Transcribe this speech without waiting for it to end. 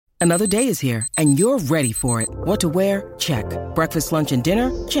Another day is here, and you're ready for it. What to wear? Check. Breakfast, lunch, and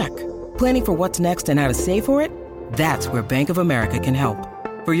dinner? Check. Planning for what's next and how to save for it? That's where Bank of America can help.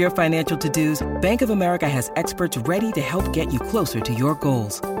 For your financial to-dos, Bank of America has experts ready to help get you closer to your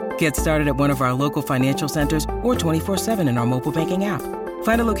goals. Get started at one of our local financial centers or 24/7 in our mobile banking app.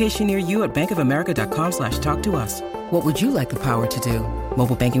 Find a location near you at bankofamerica.com/talktous. What would you like the power to do?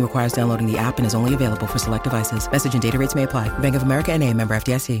 Mobile banking requires downloading the app and is only available for select devices. Message and data rates may apply. Bank of America N.A., member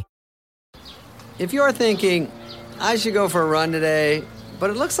FDIC. If you're thinking, I should go for a run today, but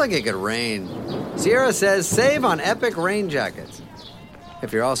it looks like it could rain, Sierra says save on epic rain jackets.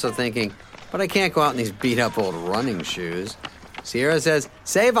 If you're also thinking, but I can't go out in these beat-up old running shoes, Sierra says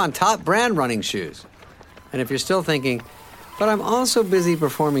save on top brand running shoes. And if you're still thinking, but I'm also busy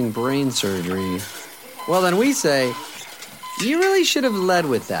performing brain surgery, well then we say, you really should have led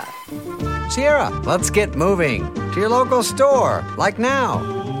with that. Sierra, let's get moving to your local store, like now.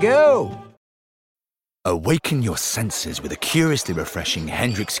 Go! Awaken your senses with a curiously refreshing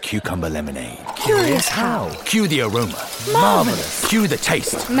Hendrick's Cucumber Lemonade. Curious how? Cue the aroma. Marvelous. Cue the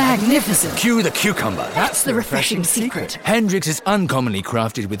taste. Magnificent. Cue the cucumber. That's the refreshing secret. Hendrick's is uncommonly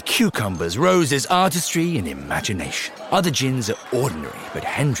crafted with cucumbers, roses, artistry, and imagination. Other gins are ordinary, but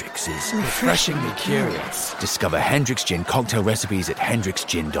Hendrick's is refreshingly curious. Discover Hendrick's Gin cocktail recipes at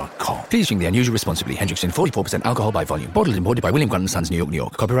hendricksgin.com. Please drink the unusual responsibly. Hendrick's Gin, 44% alcohol by volume. Bottled and imported by William Grant & Sons, New York, New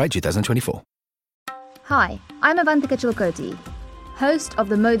York. Copyright 2024. Hi, I'm Avantika Chilkoti, host of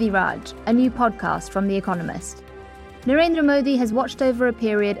the Modi Raj, a new podcast from The Economist. Narendra Modi has watched over a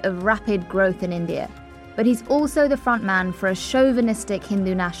period of rapid growth in India, but he's also the front man for a chauvinistic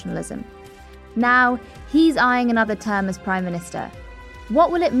Hindu nationalism. Now, he's eyeing another term as Prime Minister.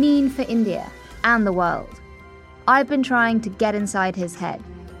 What will it mean for India and the world? I've been trying to get inside his head.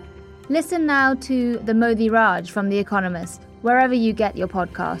 Listen now to the Modi Raj from The Economist, wherever you get your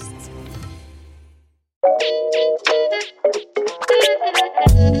podcasts.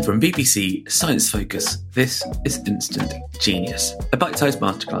 From BBC Science Focus, this is Instant Genius, a bite-sized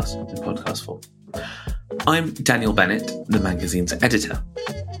masterclass in podcast form. I'm Daniel Bennett, the magazine's editor.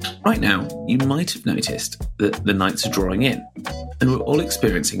 Right now, you might have noticed that the nights are drawing in, and we're all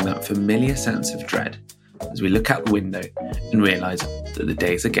experiencing that familiar sense of dread as we look out the window and realise that the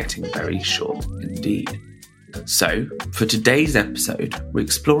days are getting very short indeed. So, for today's episode, we're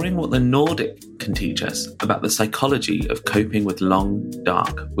exploring what the Nordic can teach us about the psychology of coping with long,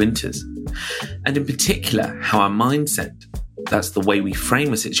 dark winters. And in particular, how our mindset, that's the way we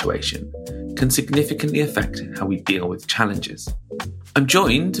frame a situation, can significantly affect how we deal with challenges. I'm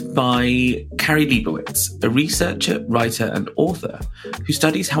joined by Kari Leibowitz, a researcher, writer and author who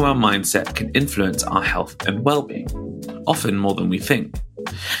studies how our mindset can influence our health and well-being, often more than we think.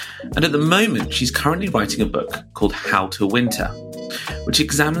 And at the moment, she's currently writing a book called How to Winter, which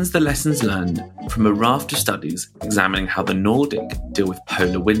examines the lessons learned from a raft of studies examining how the Nordic deal with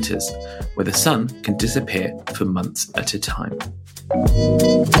polar winters, where the sun can disappear for months at a time.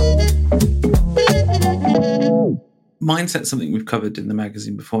 Mindset's something we've covered in the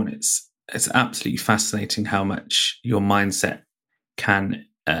magazine before, and it's absolutely fascinating how much your mindset can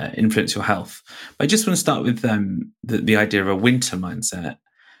influence your health. But I just want to start with the idea of a winter mindset,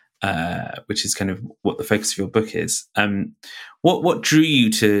 which is kind of what the focus of your book is. What drew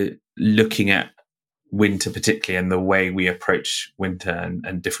you to looking at winter particularly, and the way we approach winter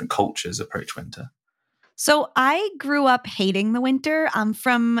and different cultures approach winter? So I grew up hating the winter. I'm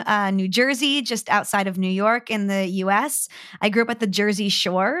from New Jersey, just outside of New York in the US. I grew up at the Jersey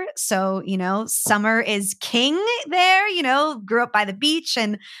Shore. So, summer is king there, grew up by the beach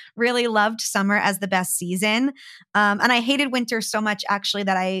and really loved summer as the best season. And I hated winter so much, actually,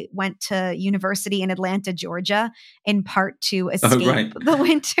 that I went to university in Atlanta, Georgia, in part to escape the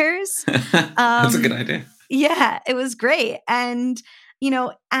winters. That's a good idea. Yeah, it was great. And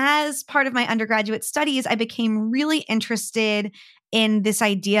as part of my undergraduate studies, I became really interested in this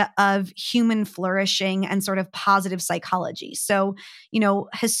idea of human flourishing and sort of positive psychology. So,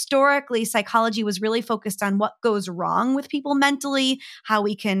 historically, psychology was really focused on what goes wrong with people mentally, how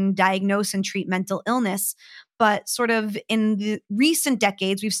we can diagnose and treat mental illness. But sort of in the recent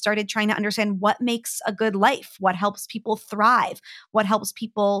decades, we've started trying to understand what makes a good life, what helps people thrive, what helps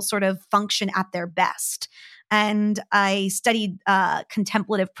people sort of function at their best. And I studied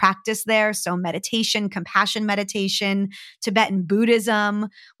contemplative practice there. So meditation, compassion meditation, Tibetan Buddhism,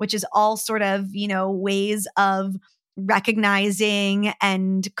 which is all sort of, ways of recognizing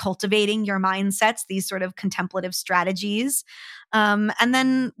and cultivating your mindsets, these sort of contemplative strategies. And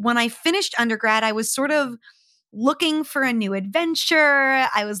then when I finished undergrad, I was sort of looking for a new adventure.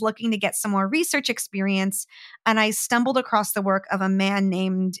 I was looking to get some more research experience. And I stumbled across the work of a man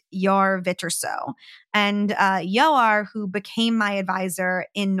named Jar Vitterso. And Jar, who became my advisor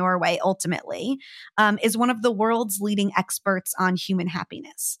in Norway ultimately, is one of the world's leading experts on human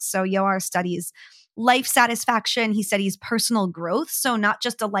happiness. So Jar studies life satisfaction. He studies personal growth. So not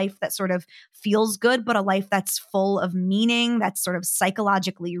just a life that sort of feels good, but a life that's full of meaning, that's sort of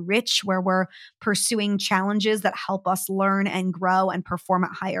psychologically rich, where we're pursuing challenges that help us learn and grow and perform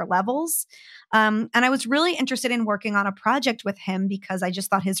at higher levels. And I was really interested in working on a project with him because I just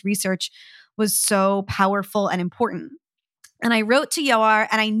thought his research was so powerful and important. And I wrote to Jar,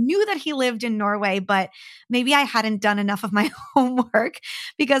 and I knew that he lived in Norway, but maybe I hadn't done enough of my homework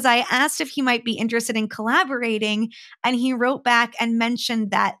because I asked if he might be interested in collaborating. And he wrote back and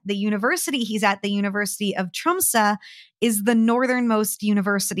mentioned that the university he's at, the University of Tromsø, is the northernmost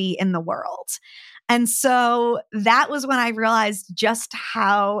university in the world. And so that was when I realized just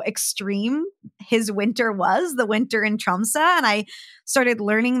how extreme his winter was, the winter in Tromsø. And I started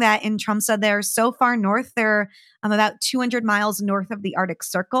learning that in Tromsø, they're so far north, they're about 200 miles north of the Arctic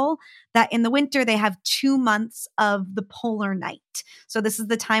Circle, that in the winter they have 2 months of the polar night. So this is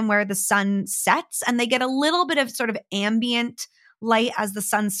the time where the sun sets and they get a little bit of sort of ambient light as the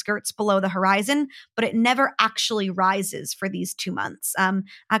sun skirts below the horizon, but it never actually rises for these 2 months.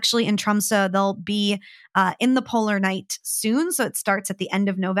 Actually, in Tromsø, they'll be in the polar night soon. So it starts at the end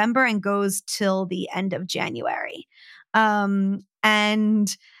of November and goes till the end of January.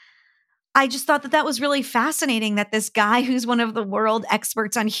 And I just thought that was really fascinating that this guy who's one of the world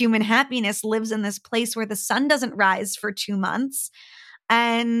experts on human happiness lives in this place where the sun doesn't rise for 2 months.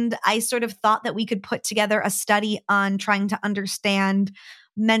 And I sort of thought that we could put together a study on trying to understand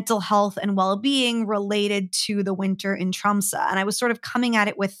mental health and well-being related to the winter in Tromsø. And I was sort of coming at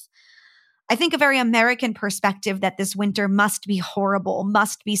it with, I think, a very American perspective that this winter must be horrible,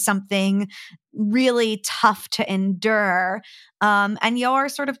 must be something really tough to endure. And Jar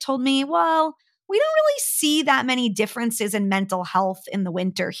sort of told me, well, we don't really see that many differences in mental health in the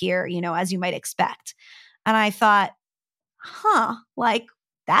winter here, as you might expect. And I thought, like,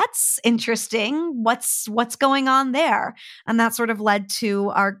 that's interesting. What's going on there? And that sort of led to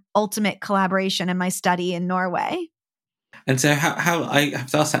our ultimate collaboration in my study in Norway. And so how I have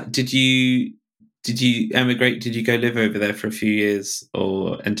to ask that, did you emigrate? Did you go live over there for a few years,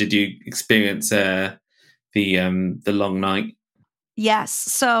 and did you experience the long night? Yes.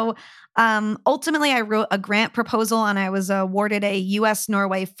 So ultimately, I wrote a grant proposal and I was awarded a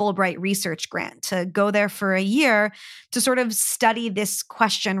US-Norway Fulbright research grant to go there for a year to sort of study this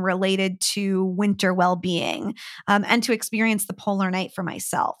question related to winter well-being and to experience the polar night for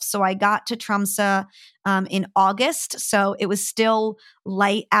myself. So I got to Tromsø in August. So it was still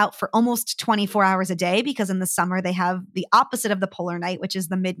light out for almost 24 hours a day because in the summer they have the opposite of the polar night, which is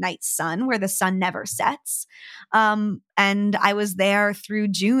the midnight sun, where the sun never sets. And I was there through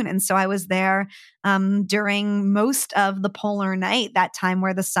June. And so I was there during most of the polar night, that time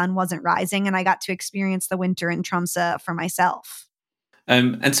where the sun wasn't rising. And I got to experience the winter in Tromsø for myself.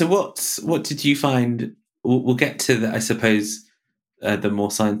 And so what did you find? We'll get to the, I suppose, the more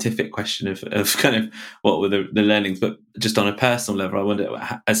scientific question of kind of what were the learnings, but just on a personal level, I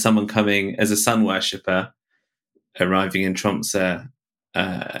wonder, as someone coming as a sun worshipper, arriving in Tromsø,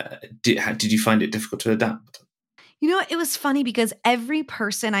 did you find it difficult to adapt? It was funny because every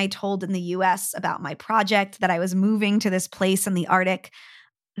person I told in the US about my project, that I was moving to this place in the Arctic,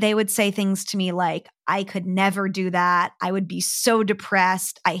 they would say things to me like, I could never do that. I would be so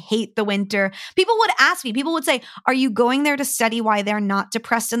depressed. I hate the winter. People would ask me, people would say, are you going there to study why they're not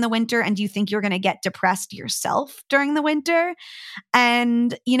depressed in the winter? And do you think you're going to get depressed yourself during the winter?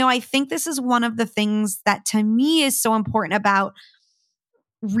 And, I think this is one of the things that to me is so important about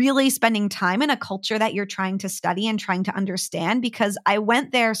really spending time in a culture that you're trying to study and trying to understand, because I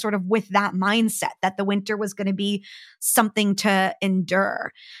went there sort of with that mindset that the winter was going to be something to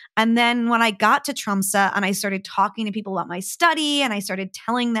endure. And then when I got to Tromsø and I started talking to people about my study and I started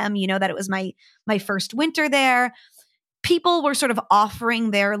telling them, that it was my first winter there, people were sort of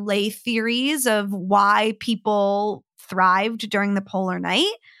offering their lay theories of why people thrived during the polar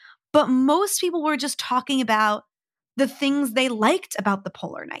night. But most people were just talking about the things they liked about the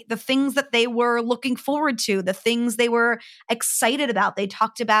polar night, the things that they were looking forward to, the things they were excited about. They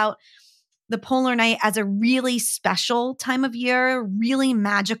talked about the polar night as a really special time of year, really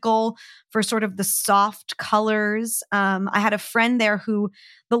magical for sort of the soft colors. I had a friend there who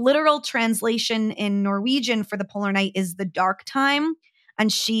the literal translation in Norwegian for the polar night is the dark time.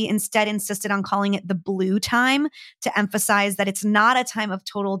 And she instead insisted on calling it the blue time to emphasize that it's not a time of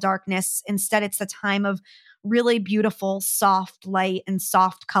total darkness. Instead, it's the time of really beautiful, soft light and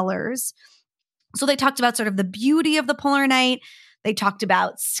soft colors. So they talked about sort of the beauty of the polar night. They talked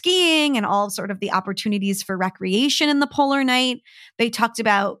about skiing and all sort of the opportunities for recreation in the polar night. They talked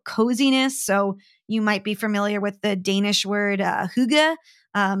about coziness. So you might be familiar with the Danish word hygge.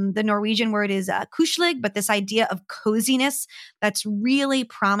 The Norwegian word is kuslig, but this idea of coziness that's really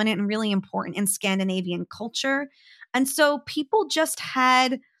prominent and really important in Scandinavian culture. And so people just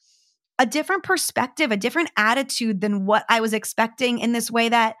had a different perspective, a different attitude than what I was expecting, in this way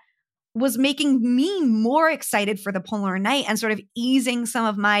that was making me more excited for the polar night and sort of easing some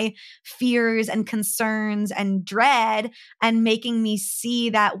of my fears and concerns and dread, and making me see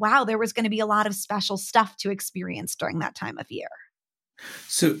that, wow, there was going to be a lot of special stuff to experience during that time of year.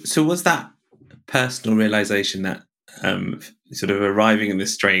 So was that personal realization that sort of arriving in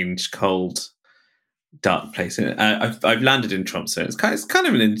this strange, cold, dark place? I've landed in Tromsø. It's kind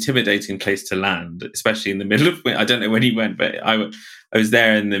of an intimidating place to land, especially in the middle of winter. I don't know when you went, but I was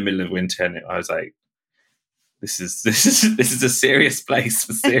there in the middle of winter, and I was like, "This is a serious place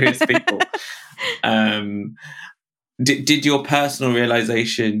for serious people." Did your personal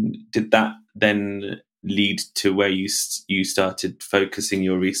realization, did that then lead to where you started focusing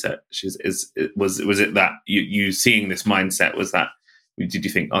your research? Was it that you seeing this mindset? Did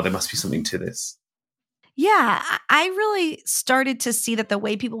you think, oh, there must be something to this? Yeah, I really started to see that the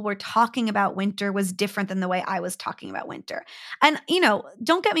way people were talking about winter was different than the way I was talking about winter. And,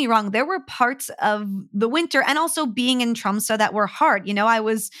 don't get me wrong, there were parts of the winter and also being in Tromsø that were hard. I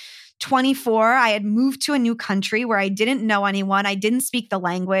was 24. I had moved to a new country where I didn't know anyone. I didn't speak the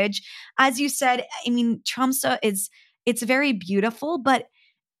language. As you said, Tromsø it's very beautiful, but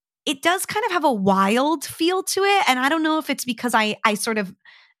it does kind of have a wild feel to it. And I don't know if it's because I sort of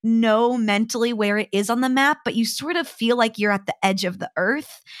know mentally where it is on the map, but you sort of feel like you're at the edge of the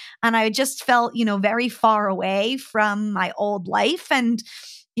earth. And I just felt, very far away from my old life. And,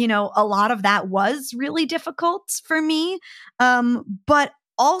 a lot of that was really difficult for me. But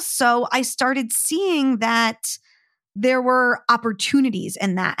also I started seeing that there were opportunities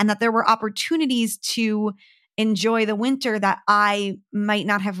in that, and that there were opportunities to enjoy the winter that I might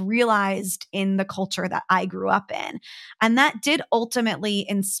not have realized in the culture that I grew up in. And that did ultimately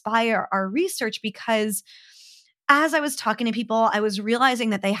inspire our research, because as I was talking to people, I was realizing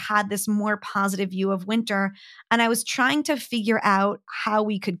that they had this more positive view of winter. And I was trying to figure out how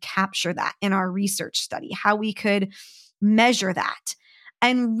we could capture that in our research study, how we could measure that.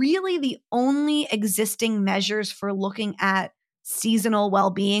 And really the only existing measures for looking at seasonal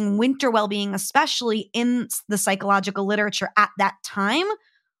well-being, winter well-being, especially in the psychological literature at that time,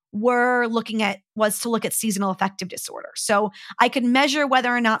 was to look at seasonal affective disorder. So I could measure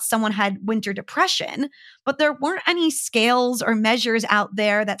whether or not someone had winter depression, but there weren't any scales or measures out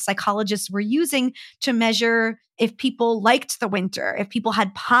there that psychologists were using to measure if people liked the winter, if people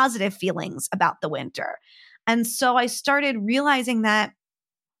had positive feelings about the winter. And so I started realizing that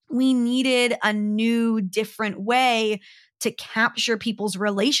we needed a new, different way to capture people's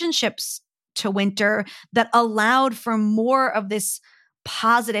relationships to winter that allowed for more of this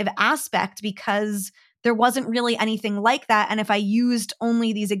positive aspect, because there wasn't really anything like that. And if I used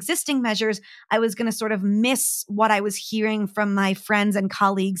only these existing measures, I was going to sort of miss what I was hearing from my friends and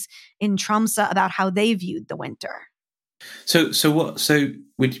colleagues in Tromsø about how they viewed the winter. So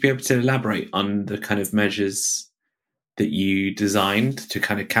would you be able to elaborate on the kind of measures that you designed to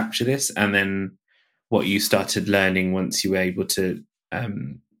kind of capture this, and then what you started learning once you were able to,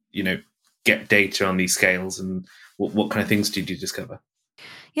 get data on these scales, and what kind of things did you discover?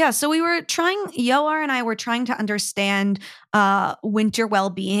 Yeah, so Joar and I were trying to understand winter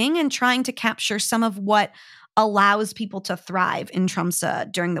well-being and trying to capture some of what allows people to thrive in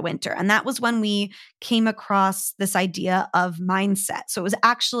Tromsø during the winter. And that was when we came across this idea of mindset. So it was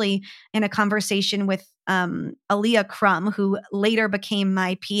actually in a conversation with Aliyah Crum, who later became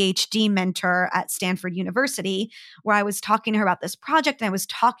my PhD mentor at Stanford University, where I was talking to her about this project, and I was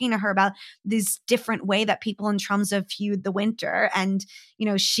talking to her about this different way that people in Tromsø viewed the winter. And,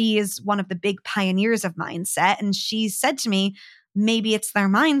 she is one of the big pioneers of mindset. And she said to me, maybe it's their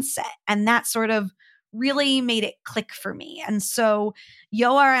mindset. And that sort of really made it click for me. And so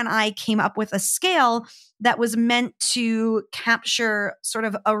Joar and I came up with a scale that was meant to capture sort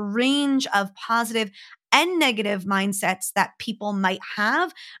of a range of positive and negative mindsets that people might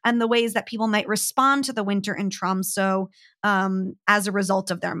have, and the ways that people might respond to the winter in Tromsø as a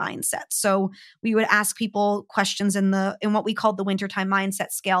result of their mindset. So we would ask people questions in what we called the wintertime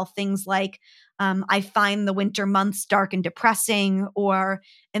mindset scale, things like, I find the winter months dark and depressing, or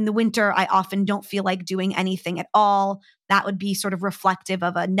in the winter, I often don't feel like doing anything at all. That would be sort of reflective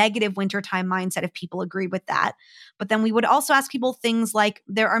of a negative wintertime mindset if people agree with that. But then we would also ask people things like,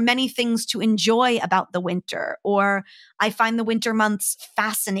 there are many things to enjoy about the winter, or I find the winter months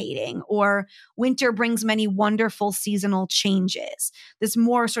fascinating, or winter brings many wonderful seasonal changes, this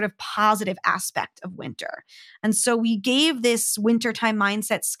more sort of positive aspect of winter. And so we gave this wintertime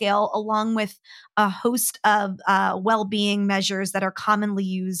mindset scale along with a host of well-being measures that are commonly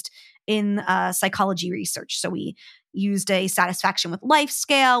used in psychology research. So we used a satisfaction with life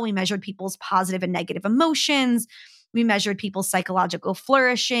scale. We measured people's positive and negative emotions. We measured people's psychological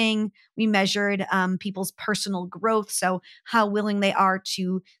flourishing. We measured people's personal growth, so how willing they are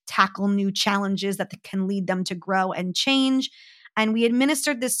to tackle new challenges that can lead them to grow and change. And we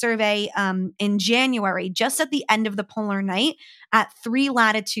administered this survey in January, just at the end of the polar night, at 3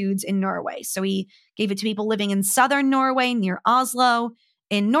 latitudes in Norway. So we gave it to people living in southern Norway near Oslo,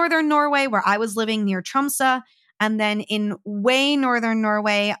 in northern Norway, where I was living near Tromsø, and then in way northern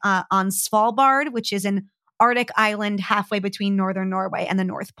Norway on Svalbard, which is an Arctic island halfway between northern Norway and the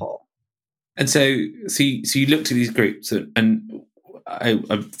North Pole. And so you looked at these groups, and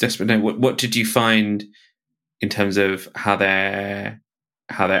I'm desperate to know, what did you find in terms of how their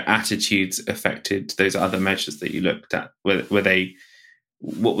attitudes affected those other measures that you looked at? What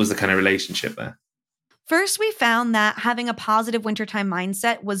was the kind of relationship there? First, we found that having a positive wintertime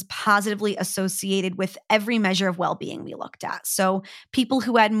mindset was positively associated with every measure of well-being we looked at. So people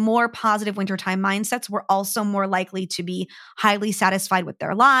who had more positive wintertime mindsets were also more likely to be highly satisfied with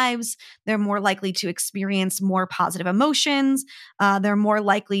their lives. They're more likely to experience more positive emotions. They're more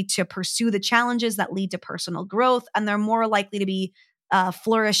likely to pursue the challenges that lead to personal growth, and they're more likely to be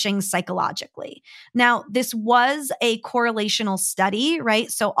flourishing psychologically. Now, this was a correlational study, right?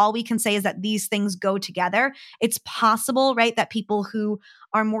 So all we can say is that these things go together. It's possible, right, that people who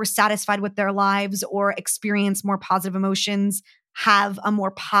are more satisfied with their lives or experience more positive emotions have a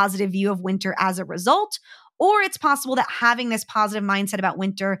more positive view of winter as a result. Or it's possible that having this positive mindset about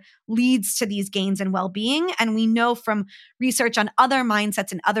winter leads to these gains in well-being. And we know from research on other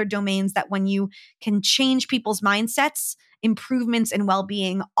mindsets and other domains that when you can change people's mindsets, improvements in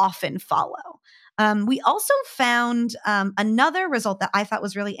well-being often follow. We also found another result that I thought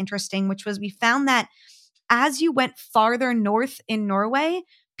was really interesting, which was we found that as you went farther north in Norway,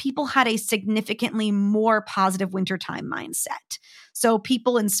 people had a significantly more positive wintertime mindset. So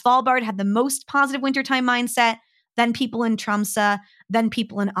people in Svalbard had the most positive wintertime mindset, then people in Tromsø, then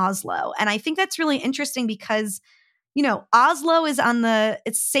people in Oslo. And I think that's really interesting because, you know, Oslo is on the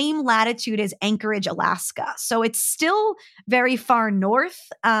same latitude as Anchorage, Alaska. So it's still very far north,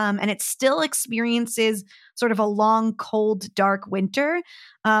 and it still experiences sort of a long, cold, dark winter.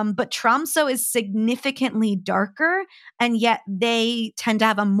 But Tromsø is significantly darker, and yet they tend to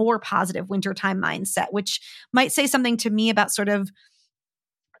have a more positive wintertime mindset, which might say something to me about sort of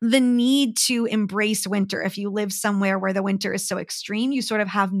the need to embrace winter. If you live somewhere where the winter is so extreme, you sort of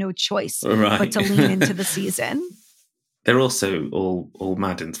have no choice but to lean into the season. They're also all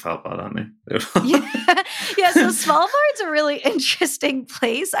mad in Svalbard, aren't they? Yeah, so Svalbard's a really interesting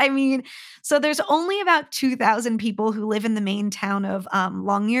place. I mean, so there's only about 2,000 people who live in the main town of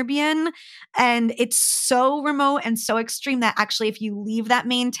Longyearbyen, and it's so remote and so extreme that actually if you leave that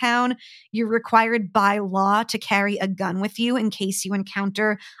main town, you're required by law to carry a gun with you in case you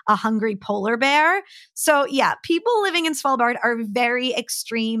encounter a hungry polar bear. So yeah, people living in Svalbard are very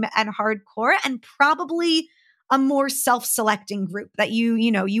extreme and hardcore, and probably a more self-selecting group that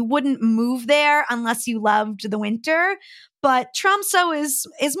you wouldn't move there unless you loved the winter. But Tromsø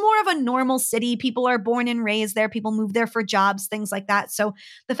is more of a normal city. People are born and raised there. People move there for jobs, things like that. So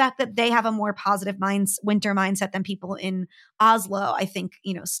the fact that they have a more positive winter mindset than people in Oslo, I think,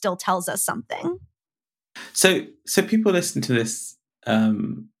 still tells us something. So people listening to this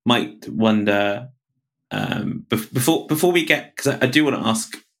might wonder, before we get, because I do want to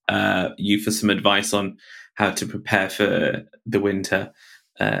ask you for some advice on how to prepare for the winter,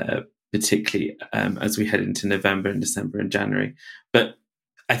 particularly as we head into November and December and January. But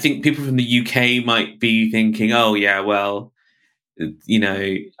I think people from the UK might be thinking, oh, yeah, well, you're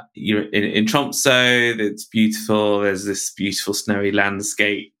in Tromsø, it's beautiful, there's this beautiful snowy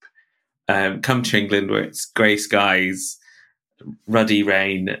landscape. Come to England where it's grey skies, ruddy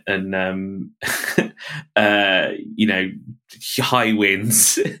rain, and high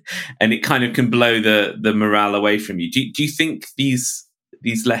winds, and it kind of can blow the morale away from you. Do you think these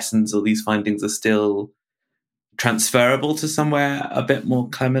lessons or these findings are still transferable to somewhere a bit more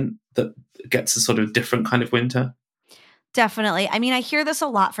clement that gets a sort of different kind of winter? Definitely. I mean, I hear this a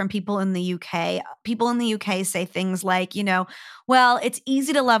lot from people in the UK. People in the UK say things like, well, it's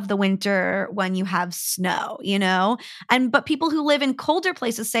easy to love the winter when you have snow, but people who live in colder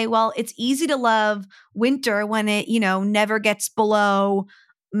places say, well, it's easy to love winter when it, never gets below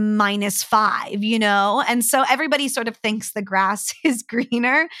 -5, and so everybody sort of thinks the grass is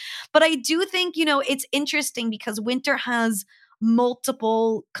greener. But I do think, it's interesting because winter has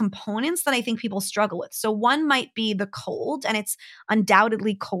multiple components that I think people struggle with. So one might be the cold, and it's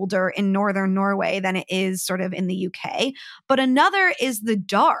undoubtedly colder in northern Norway than it is sort of in the UK. But another is the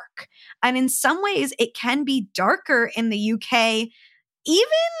dark. And in some ways, it can be darker in the UK even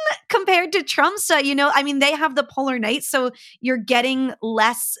compared to Tromsø. I mean, they have the polar night, so you're getting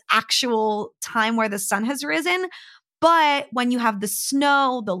less actual time where the sun has risen. But when you have the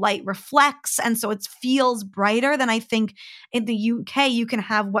snow, the light reflects, and so it feels brighter than I think in the UK you can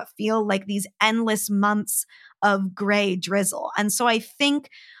have what feel like these endless months of gray drizzle. And so I think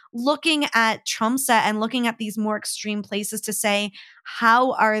looking at Tromsø and looking at these more extreme places to say,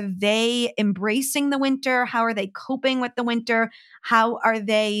 how are they embracing the winter? How are they coping with the winter? How are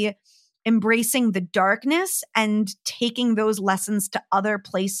they embracing the darkness and taking those lessons to other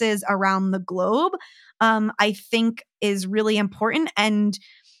places around the globe? I think is really important and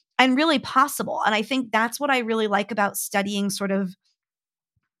really possible. And I think that's what I really like about studying sort of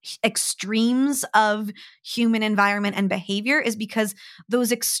extremes of human environment and behavior, is because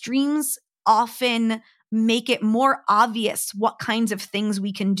those extremes often make it more obvious what kinds of things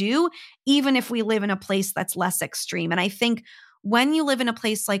we can do, even if we live in a place that's less extreme. And I think when you live in a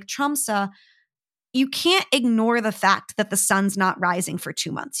place like Tromsø, you can't ignore the fact that the sun's not rising for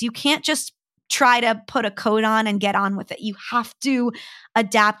 2 months. You can't just try to put a coat on and get on with it. You have to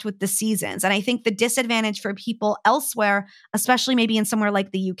adapt with the seasons. And I think the disadvantage for people elsewhere, especially maybe in somewhere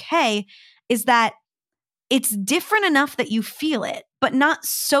like the UK, is that it's different enough that you feel it, but not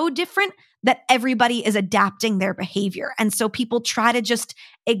so different that everybody is adapting their behavior. And so people try to just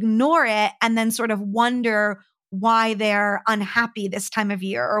ignore it and then sort of wonder why they're unhappy this time of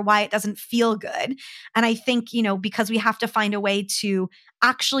year or why it doesn't feel good. And I think, because we have to find a way to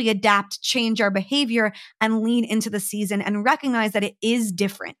actually adapt, change our behavior, and lean into the season and recognize that it is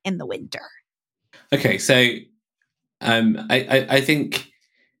different in the winter. Okay, so I think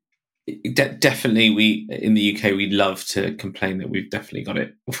definitely we in the UK we love to complain that we've definitely got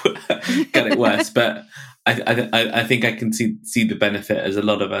it worse, but I think I can see the benefit, as a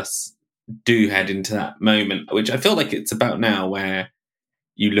lot of us do head into that moment, which I feel like it's about now, where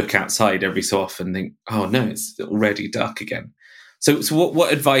you look outside every so often and think, oh no, it's already dark again. So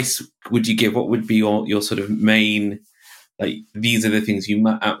what advice would you give? What would be your sort of main, like, these are the things you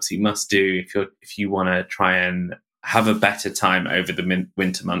absolutely must do if you want to try and have a better time over the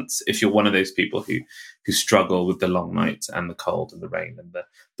winter months, if you're one of those people who struggle with the long nights and the cold and the rain and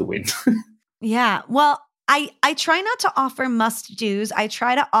the wind? Yeah. Well, I try not to offer must-dos. I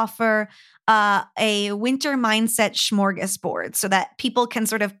try to offer a winter mindset smorgasbord so that people can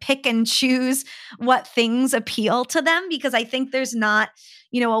sort of pick and choose what things appeal to them, because I think there's not,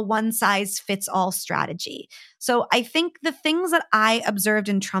 a one-size-fits-all strategy. So I think the things that I observed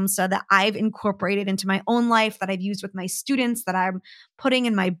in Tromsø that I've incorporated into my own life, that I've used with my students, that I'm putting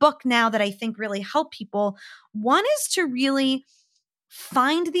in my book now, that I think really help people, one is to really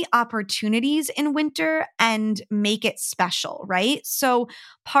find the opportunities in winter and make it special, right? So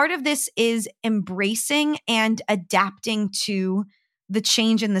part of this is embracing and adapting to the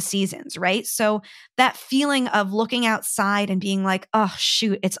change in the seasons, right? So that feeling of looking outside and being like, oh,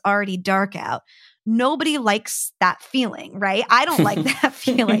 shoot, it's already dark out. Nobody likes that feeling, right? I don't like that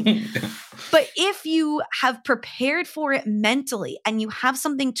feeling. But if you have prepared for it mentally and you have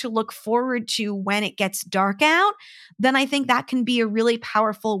something to look forward to when it gets dark out, then I think that can be a really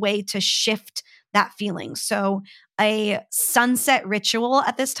powerful way to shift that feeling. So a sunset ritual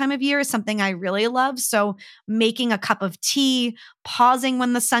at this time of year is something I really love. So making a cup of tea, pausing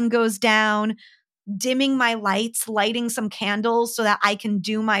when the sun goes down, dimming my lights, lighting some candles so that I can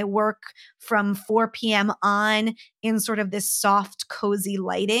do my work from 4 p.m. on in sort of this soft, cozy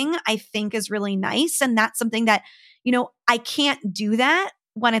lighting, I think is really nice. And that's something that, I can't do that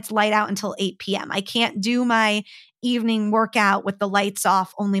when it's light out until 8 p.m. I can't do my evening workout with the lights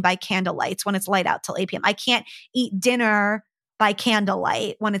off only by candlelights when it's light out till 8 p.m. I can't eat dinner by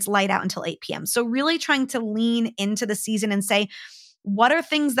candlelight when it's light out until 8 p.m. So really trying to lean into the season and say, what are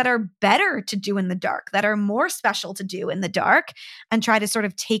things that are better to do in the dark, that are more special to do in the dark, and try to sort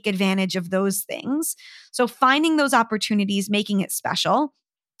of take advantage of those things. So finding those opportunities, making it special.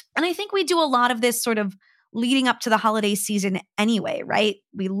 And I think we do a lot of this sort of leading up to the holiday season anyway, right?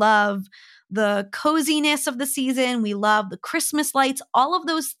 We love the coziness of the season. We love the Christmas lights. All of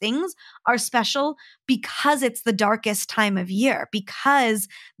those things are special because it's the darkest time of year, because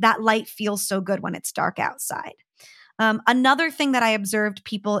that light feels so good when it's dark outside. Another thing that I observed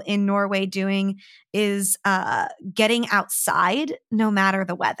people in Norway doing is getting outside no matter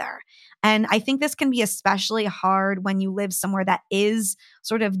the weather. And I think this can be especially hard when you live somewhere that is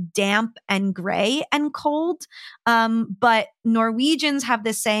sort of damp and gray and cold. But Norwegians have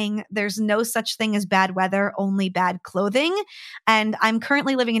this saying, there's no such thing as bad weather, only bad clothing. And I'm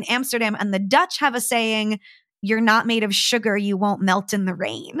currently living in Amsterdam, and the Dutch have a saying, you're not made of sugar, you won't melt in the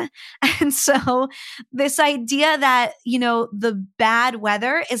rain. And so this idea that, the bad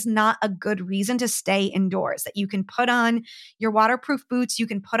weather is not a good reason to stay indoors, that you can put on your waterproof boots, you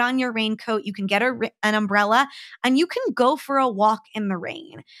can put on your raincoat, you can get an umbrella, and you can go for a walk in the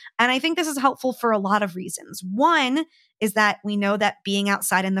rain. And I think this is helpful for a lot of reasons. One is that we know that being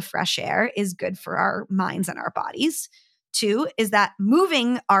outside in the fresh air is good for our minds and our bodies. Two is that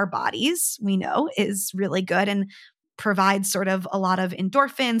moving our bodies, we know, is really good and provides sort of a lot of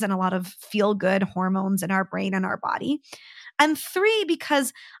endorphins and a lot of feel-good hormones in our brain and our body. And three,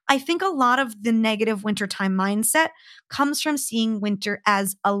 because I think a lot of the negative wintertime mindset comes from seeing winter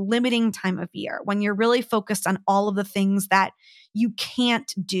as a limiting time of year, when you're really focused on all of the things that you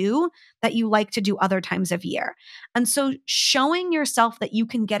can't do that you like to do other times of year. And so showing yourself that you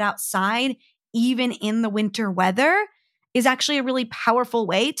can get outside even in the winter weather is actually a really powerful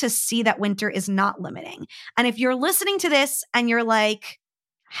way to see that winter is not limiting. And if you're listening to this and you're like,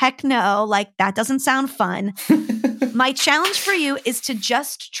 heck no, like that doesn't sound fun, my challenge for you is to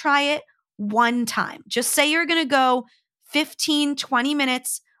just try it one time. Just say you're going to go 15, 20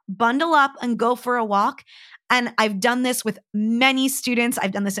 minutes, bundle up and go for a walk. And I've done this with many students.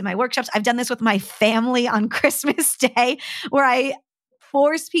 I've done this in my workshops. I've done this with my family on Christmas Day, where I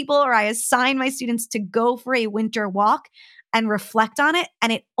force people, or I assign my students to go for a winter walk and reflect on it.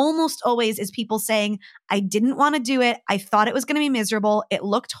 And it almost always is people saying, I didn't want to do it. I thought it was going to be miserable. It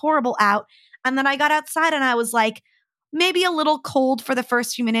looked horrible out. And then I got outside and I was like, maybe a little cold for the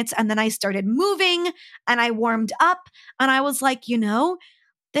first few minutes. And then I started moving and I warmed up and I was like,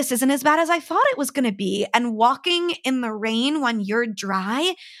 this isn't as bad as I thought it was going to be. And walking in the rain when you're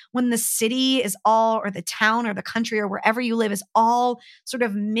dry, when the city is all, or the town or the country or wherever you live is all sort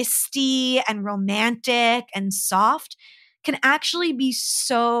of misty and romantic and soft, can actually be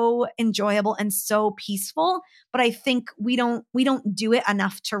so enjoyable and so peaceful. But I think we don't do it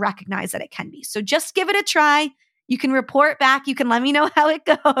enough to recognize that it can be. So just give it a try. You can report back. You can let me know how it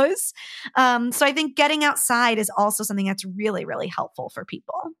goes. So I think getting outside is also something that's really, really helpful for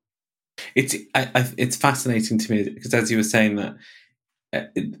people. It's fascinating to me because, as you were saying, that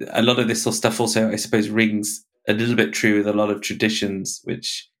a lot of this sort of stuff also, I suppose, rings a little bit true with a lot of traditions,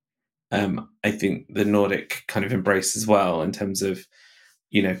 which I think the Nordic kind of embrace as well, in terms of,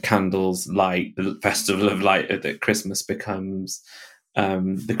 candles, light, the festival of light that Christmas becomes,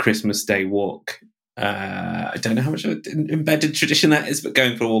 the Christmas Day walk. I don't know how much of an embedded tradition that is, but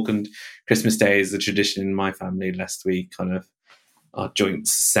going for a walk on Christmas Day is a tradition in my family, lest we kind of our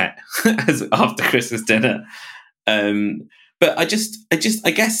joints set as after Christmas dinner. But I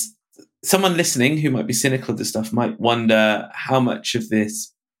guess someone listening who might be cynical of this stuff might wonder how much of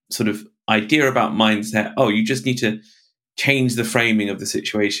this sort of idea about mindset, you just need to change the framing of the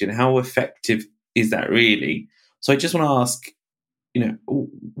situation. How effective is that really? So I just want to ask,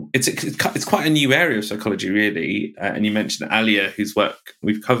 it's quite a new area of psychology, really. And you mentioned Alia, whose work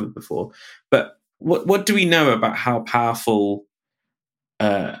we've covered before. But what do we know about how powerful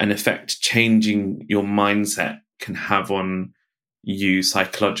an effect changing your mindset can have on you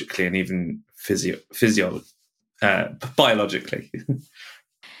psychologically and even biologically?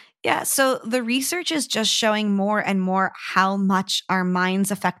 Yeah, so the research is just showing more and more how much our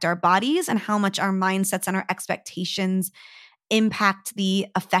minds affect our bodies and how much our mindsets and our expectations impact the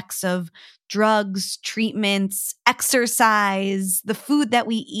effects of drugs, treatments, exercise, the food that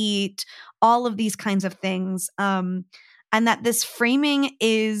we eat, all of these kinds of things. And that this framing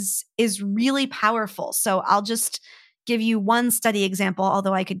is really powerful. So I'll just give you one study example,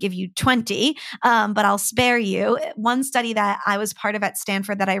 although I could give you 20, but I'll spare you. One study that I was part of at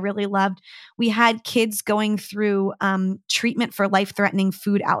Stanford that I really loved, we had kids going through treatment for life-threatening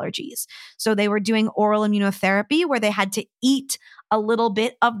food allergies. So they were doing oral immunotherapy where they had to eat a little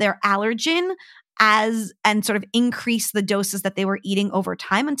bit of their allergen and sort of increase the doses that they were eating over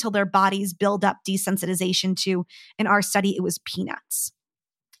time until their bodies build up desensitization to, in our study, it was peanuts.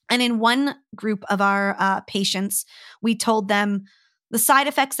 And in one group of our patients, we told them, The side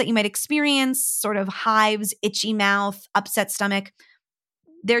effects that you might experience, sort of hives, itchy mouth, upset stomach,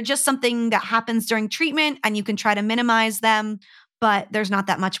 they're just something that happens during treatment and you can try to minimize them, but there's not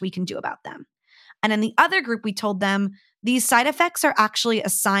that much we can do about them. And in the other group, we told them these side effects are actually a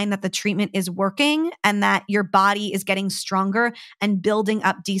sign that the treatment is working and that your body is getting stronger and building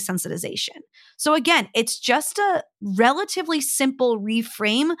up desensitization. So again, it's just a relatively simple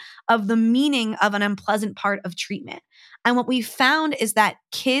reframe of the meaning of an unpleasant part of treatment. And what we found is that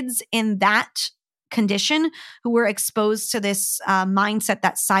kids in that condition who were exposed to this mindset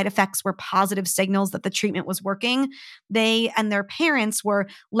that side effects were positive signals that the treatment was working, they and their parents were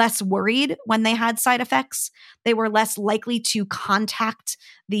less worried when they had side effects. They were less likely to contact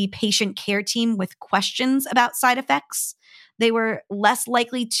the patient care team with questions about side effects. They were less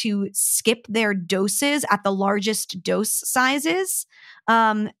likely to skip their doses at the largest dose sizes.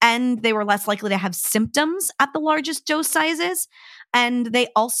 And they were less likely to have symptoms at the largest dose sizes. And they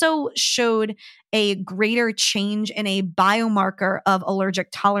also showed a greater change in a biomarker of allergic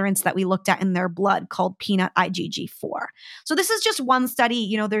tolerance that we looked at in their blood called peanut IgG4. So this is just one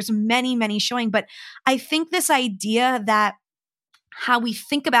study. There's many, many showing, but I think this idea that how we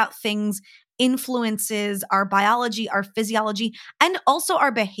think about things influences our biology, our physiology, and also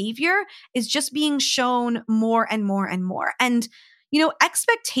our behavior is just being shown more and more and more. And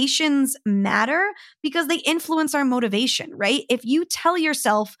expectations matter because they influence our motivation, right? If you tell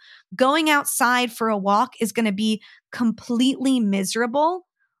yourself going outside for a walk is going to be completely miserable,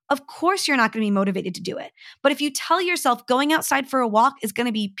 of course you're not going to be motivated to do it. But if you tell yourself going outside for a walk is going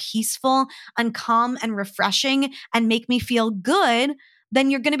to be peaceful and calm and refreshing and make me feel good, then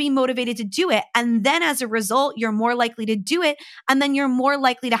you're going to be motivated to do it. And then as a result, you're more likely to do it. And then you're more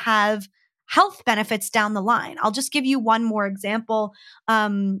likely to have health benefits down the line. I'll just give you one more example.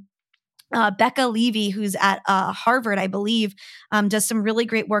 Becca Levy, who's at Harvard, I believe, does some really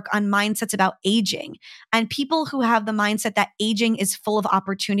great work on mindsets about aging. And people who have the mindset that aging is full of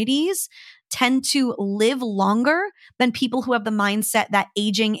opportunities tend to live longer than people who have the mindset that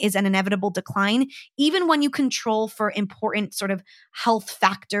aging is an inevitable decline, even when you control for important sort of health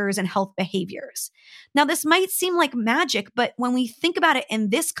factors and health behaviors. Now, this might seem like magic, but when we think about it in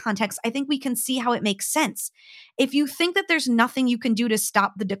this context, I think we can see how it makes sense. If you think that there's nothing you can do to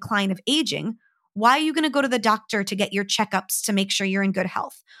stop the decline of aging, why are you going to go to the doctor to get your checkups to make sure you're in good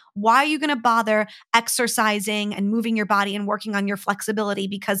health? Why are you going to bother exercising and moving your body and working on your flexibility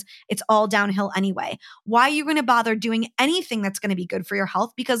because it's all downhill anyway? Why are you going to bother doing anything that's going to be good for your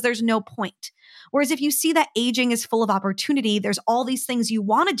health because there's no point? Whereas if you see that aging is full of opportunity, there's all these things you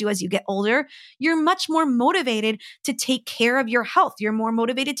want to do as you get older, you're much more motivated to take care of your health. You're more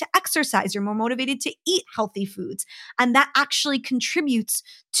motivated to exercise. You're more motivated to eat healthy foods. And that actually contributes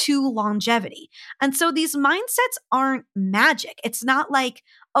to longevity. And so these mindsets aren't magic. It's not like,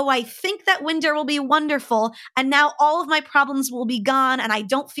 oh, I think that winter will be wonderful and now all of my problems will be gone and I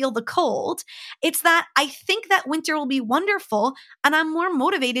don't feel the cold. It's that I think that winter will be wonderful and I'm more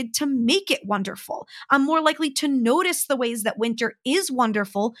motivated to make it wonderful. I'm more likely to notice the ways that winter is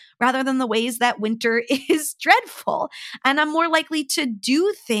wonderful rather than the ways that winter is dreadful. And I'm more likely to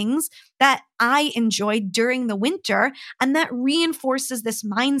do things that I enjoyed during the winter, and that reinforces this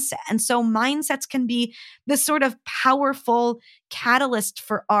mindset. And so mindsets can be this sort of powerful catalyst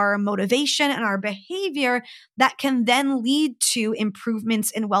for our motivation and our behavior that can then lead to improvements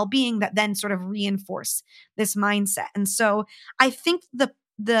in well-being that then sort of reinforce this mindset. And so I think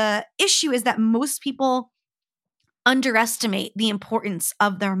the issue is that most people underestimate the importance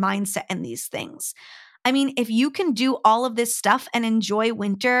of their mindset in these things. I mean, if you can do all of this stuff and enjoy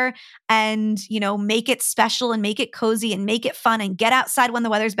winter and, make it special and make it cozy and make it fun and get outside when the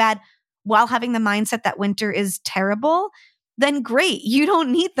weather's bad while having the mindset that winter is terrible, then great. You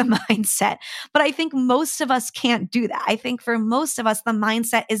don't need the mindset. But I think most of us can't do that. I think for most of us, the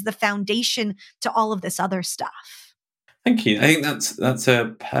mindset is the foundation to all of this other stuff. Thank you. I think that's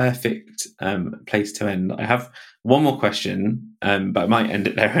a perfect place to end. I have one more question, but I might end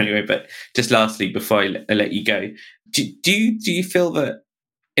it there anyway. But just lastly, before I let you go, do you feel that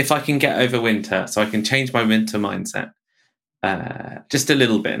if I can get over winter, so I can change my winter mindset just a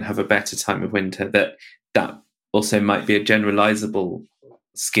little bit and have a better time of winter, that also might be a generalizable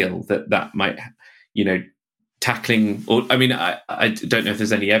skill that might, tackling, or I mean, I don't know if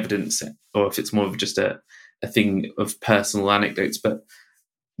there's any evidence or if it's more of just a thing of personal anecdotes, but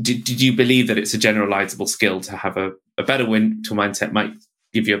did you believe that it's a generalizable skill to have a better winter mindset might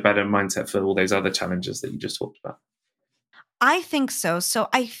give you a better mindset for all those other challenges that you just talked about? I think so. So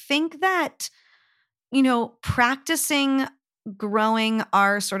I think that, practicing growing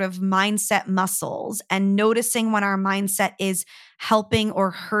our sort of mindset muscles and noticing when our mindset is helping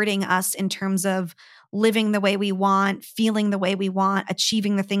or hurting us in terms of living the way we want, feeling the way we want,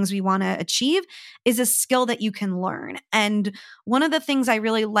 achieving the things we want to achieve is a skill that you can learn. And one of the things I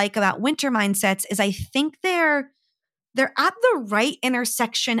really like about winter mindsets is I think they're at the right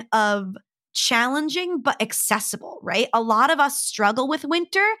intersection of challenging but accessible, right? A lot of us struggle with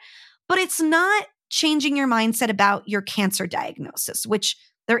winter, but it's not changing your mindset about your cancer diagnosis, which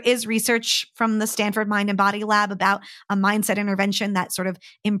there is research from the Stanford Mind and Body Lab about a mindset intervention that sort of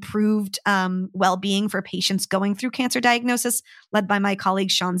improved well-being for patients going through cancer diagnosis, led by my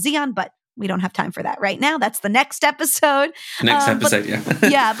colleague Sean Zion, but we don't have time for that right now. That's the next episode. Yeah.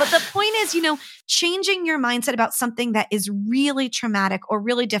 Yeah, but the point is, changing your mindset about something that is really traumatic or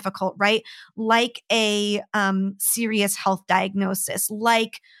really difficult, right? Like a serious health diagnosis,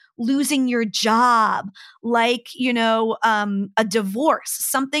 like losing your job, like, a divorce,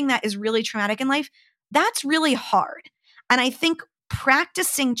 something that is really traumatic in life, that's really hard. And I think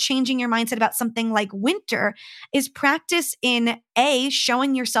practicing changing your mindset about something like winter is practice in A,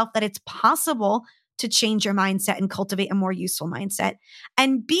 showing yourself that it's possible to change your mindset and cultivate a more useful mindset,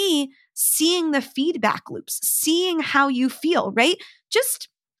 and B, seeing the feedback loops, seeing how you feel, right? Just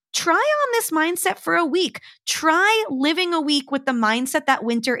try on this mindset for a week. Try living a week with the mindset that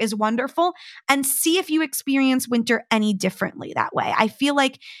winter is wonderful and see if you experience winter any differently that way. I feel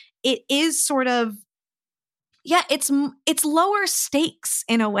like it is sort of, it's lower stakes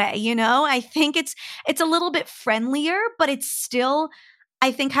in a way, I think it's a little bit friendlier, but it's still,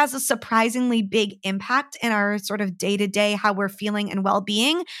 I think, has a surprisingly big impact in our sort of day-to-day, how we're feeling and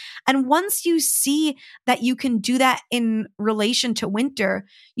well-being. And once you see that you can do that in relation to winter,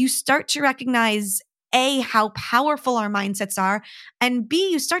 you start to recognize A, how powerful our mindsets are, and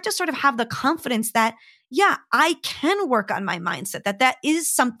B, you start to sort of have the confidence that, yeah, I can work on my mindset, that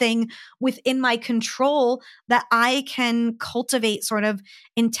is something within my control that I can cultivate sort of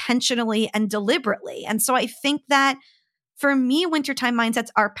intentionally and deliberately. And so I think that for me, wintertime mindsets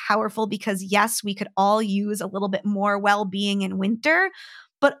are powerful because, yes, we could all use a little bit more well-being in winter,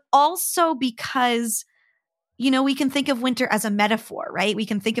 but also because, we can think of winter as a metaphor, right? We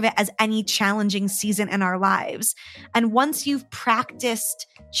can think of it as any challenging season in our lives. And once you've practiced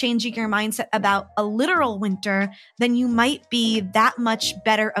changing your mindset about a literal winter, then you might be that much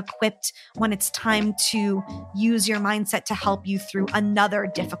better equipped when it's time to use your mindset to help you through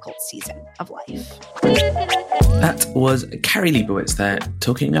another difficult season of life. That was Kari Leibowitz there,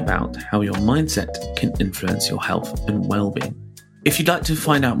 talking about how your mindset can influence your health and well-being. If you'd like to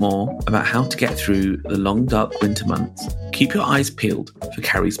find out more about how to get through the long, dark winter months, keep your eyes peeled for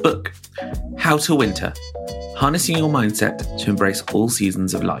Kari's book, How to Winter, Harnessing Your Mindset to Embrace All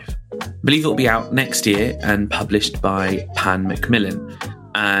Seasons of Life. I believe it will be out next year and published by Pan Macmillan.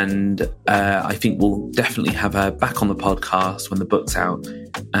 And I think we'll definitely have her back on the podcast when the book's out,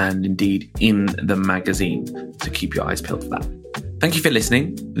 and indeed in the magazine. So keep your eyes peeled for that. Thank you for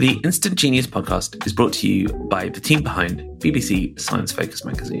listening. The Instant Genius podcast is brought to you by the team behind BBC Science Focus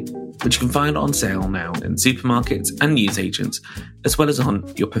magazine, which you can find on sale now in supermarkets and newsagents, as well as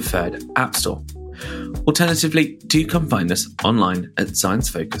on your preferred app store. Alternatively, do come find us online at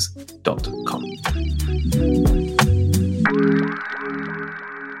sciencefocus.com.